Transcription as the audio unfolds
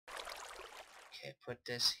Okay, put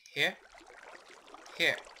this here.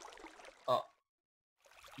 Here. Oh.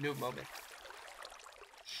 New moment.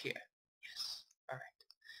 Here. Yes. Alright.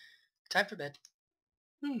 Time for bed.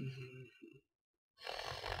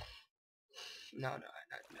 No,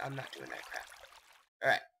 I'm not doing that crap.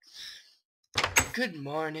 Alright. Good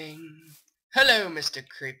morning. Hello, Mr.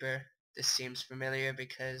 Creeper. This seems familiar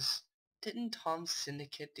because didn't Tom's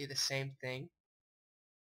Syndicate do the same thing?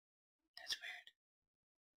 That's weird.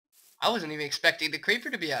 I wasn't even expecting the Creeper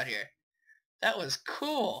to be out here. That was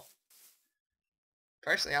cool.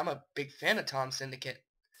 Personally, I'm a big fan of Tom's Syndicate.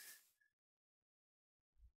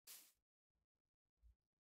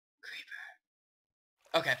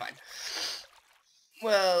 Creeper. Okay, fine.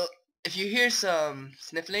 Well, if you hear some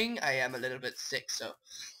sniffling, I am a little bit sick, so...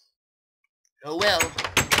 Oh well.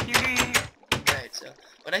 Right, so...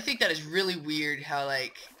 But I think that is really weird how,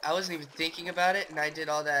 like, I wasn't even thinking about it, and I did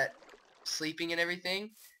all that sleeping and everything,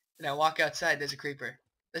 and I walk outside, there's a creeper.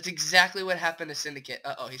 That's exactly what happened to Syndicate.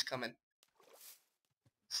 Uh-oh, he's coming.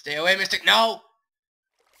 Stay away, Mr. No!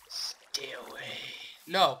 Stay away.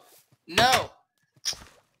 No. No!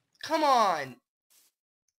 Come on!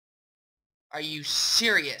 Are you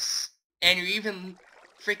serious? And you're even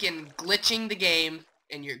freaking glitching the game,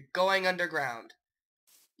 and you're going underground.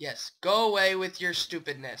 Yes, go away with your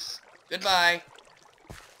stupidness. Goodbye.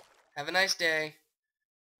 Have a nice day.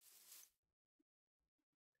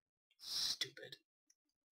 Stupid.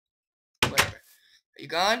 Whatever. Are you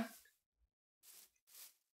gone?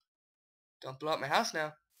 Don't blow up my house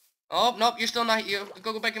now. Oh, nope, you're still not. You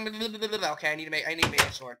go back and... Okay, I need to make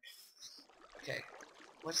a sword. Okay.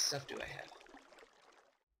 What stuff do I have?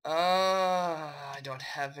 I don't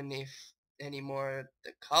have any more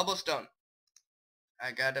the cobblestone.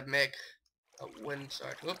 I gotta make a wooden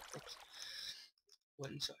sword. Oops.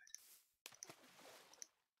 Wooden sword.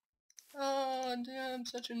 Oh, damn, I'm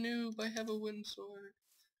such a noob. I have a wooden sword.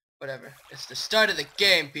 Whatever. It's the start of the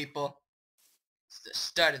game, people. It's the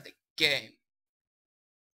start of the game.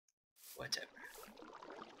 Whatever.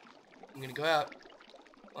 I'm gonna go out.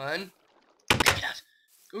 One. Get out.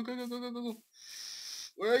 Go, go, go, go, go, go, go.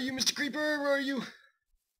 Where are you, Mr. Creeper? Where are you?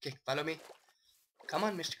 Okay, follow me. Come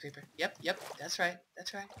on, Mr. Creeper. Yep, that's right.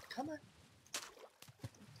 That's right. Come on.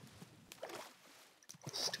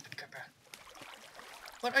 Stupid creeper.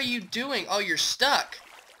 What are you doing? Oh, you're stuck.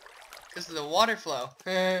 Because of the water flow.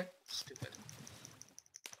 Stupid.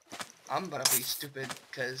 I'm gonna be stupid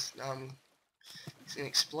because he's gonna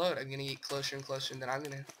explode. I'm gonna get closer and closer, and then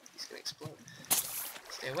he's gonna explode.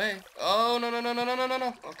 Stay away. Oh, no, no, no, no, no, no, no,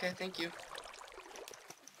 no. Okay, thank you.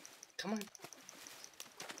 Come on.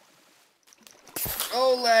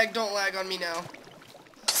 Oh, lag. Don't lag on me now.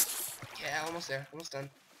 Yeah, almost there. Almost done.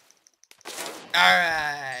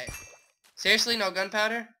 Alright. Seriously, no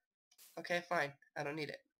gunpowder? Okay, fine. I don't need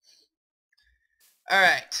it.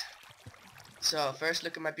 Alright. So, first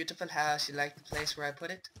look at my beautiful house. You like the place where I put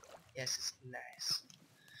it? Yes, it's nice.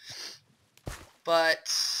 But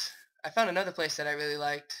I found another place that I really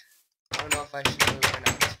liked. I don't know if I should move or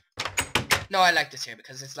not. No, I like this here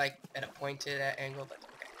because it's like at a pointed angle, but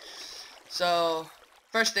okay. So,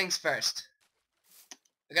 first things first.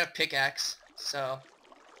 I got a pickaxe, so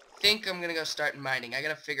I think I'm gonna go start mining. I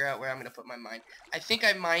gotta figure out where I'm gonna put my mine. I think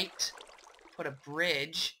I might put a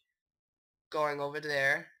bridge going over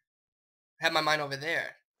there. Have my mine over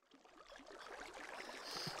there.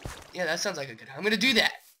 Yeah, that sounds like a good. I'm gonna do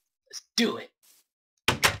that. Let's do it.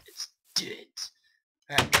 Let's do it.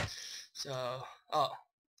 Alright. So,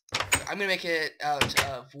 I'm gonna make it out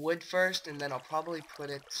of wood first, and then I'll probably put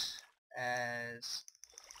it as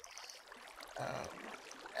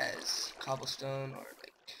cobblestone or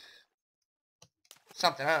like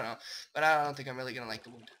something. I don't know, but I don't think I'm really gonna like the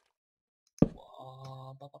wood.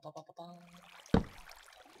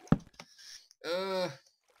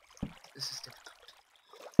 This is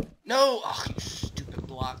difficult. No! Oh, you stupid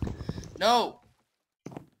block. No!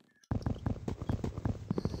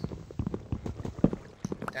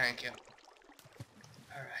 Thank you.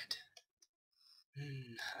 Alright.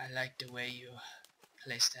 I like the way you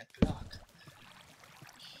place that block.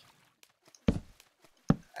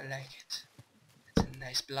 I like it. It's a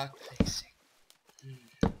nice block placing.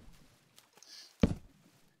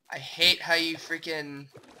 I hate how you freaking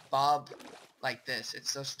bob like this.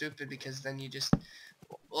 It's so stupid because then you just...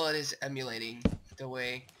 Well, it is emulating the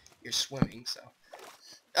way you're swimming, so...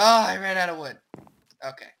 Oh, I ran out of wood.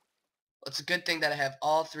 Okay. Well, it's a good thing that I have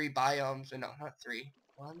all three biomes. No, not three.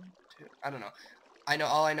 One, two... I don't know.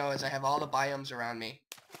 All I know is I have all the biomes around me.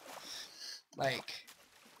 Like,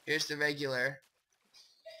 here's the regular.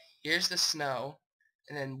 Here's the snow.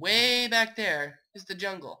 And then way back there is the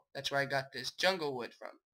jungle. That's where I got this jungle wood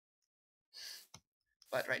from.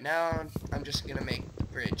 But right now, I'm just gonna make the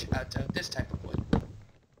bridge out of this type of wood.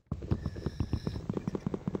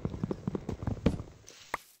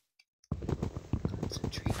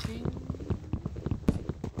 Concentrating.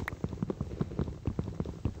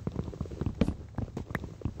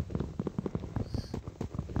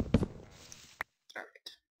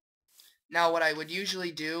 Alright. Now what I would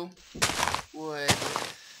usually do would...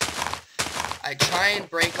 I try and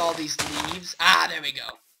break all these leaves. Ah, there we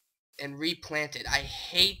go. And replant it. I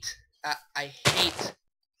hate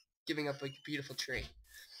giving up a beautiful tree.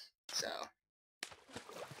 So,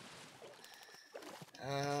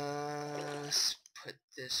 let's put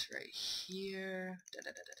this right here.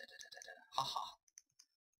 Haha.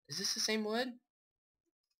 Is this the same wood?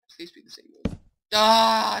 Please be the same wood.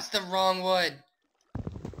 Ah, it's the wrong wood.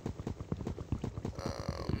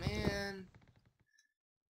 Oh man.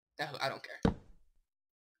 No, I don't care.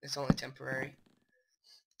 It's only temporary.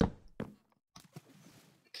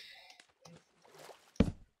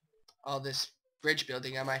 All this bridge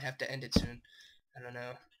building, I might have to end it soon. I don't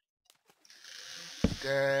know.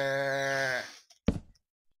 Grrr.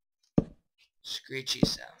 Screechy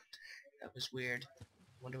sound. That was weird.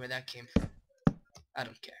 Wonder where that came from. I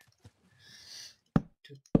don't care.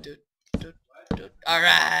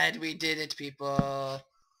 Alright, we did it, people. Alright.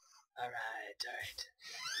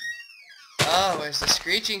 Oh, where's the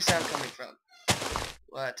screeching sound coming from?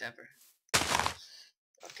 Whatever.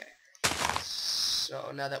 Okay.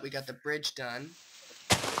 So now that we got the bridge done,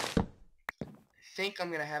 I think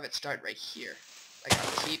I'm gonna have it start right here. Like,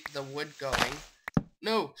 I'll keep the wood going.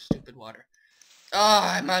 No! Stupid water.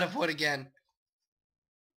 Ah, I'm out of wood again.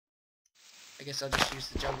 I guess I'll just use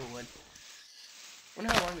the jungle wood. I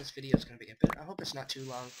wonder how long this video is gonna be. I hope it's not too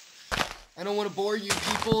long. I don't want to bore you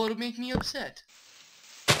people. It'll make me upset.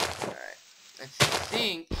 Alright. I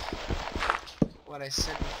think what I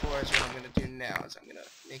said before is what I'm gonna do now. Is I'm gonna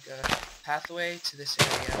make a pathway to this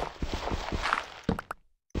area.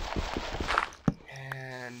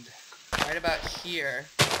 And right about here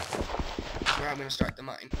is where I'm gonna start the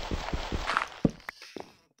mine.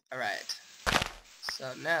 Alright.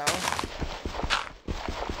 So now,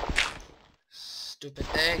 stupid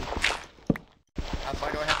thing. How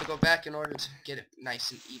far do I have to go back in order to get it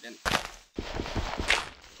nice and even?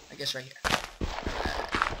 I guess right here.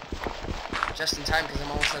 Alright. Just in time because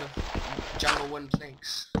I'm almost out of jungle wooden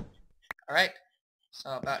planks. Alright.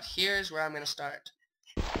 So about here is where I'm going to start.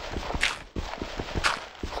 So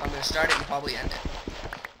I'm going to start it and probably end it.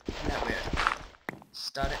 Isn't that weird?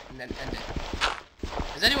 Start it and then end it.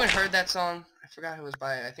 Has anyone heard that song? I forgot who it was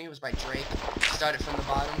by. I think it was by Drake. Start it from the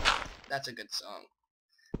bottom. That's a good song.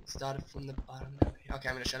 Start it from the bottom. Okay,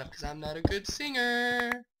 I'm gonna shut up because I'm not a good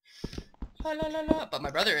singer. La la la la. But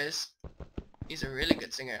my brother is. He's a really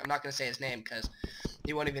good singer. I'm not gonna say his name because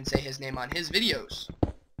he won't even say his name on his videos.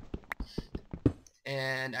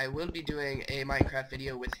 And I will be doing a Minecraft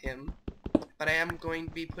video with him, but I am going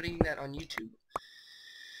to be putting that on YouTube.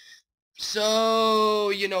 So,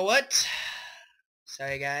 you know what?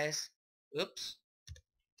 Sorry guys. Oops.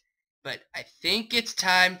 But I think it's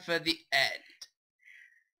time for the end.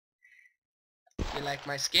 You like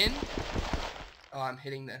my skin? Oh, I'm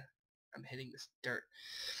hitting this dirt.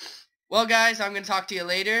 Well guys, I'm gonna talk to you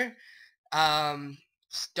later.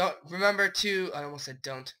 Don't remember to, I almost said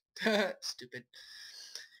don't. Stupid.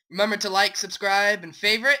 Remember to like, subscribe, and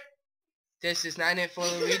favorite. This is 984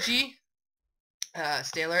 Luigi.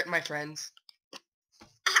 Stay alert, my friends.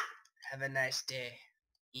 Have a nice day.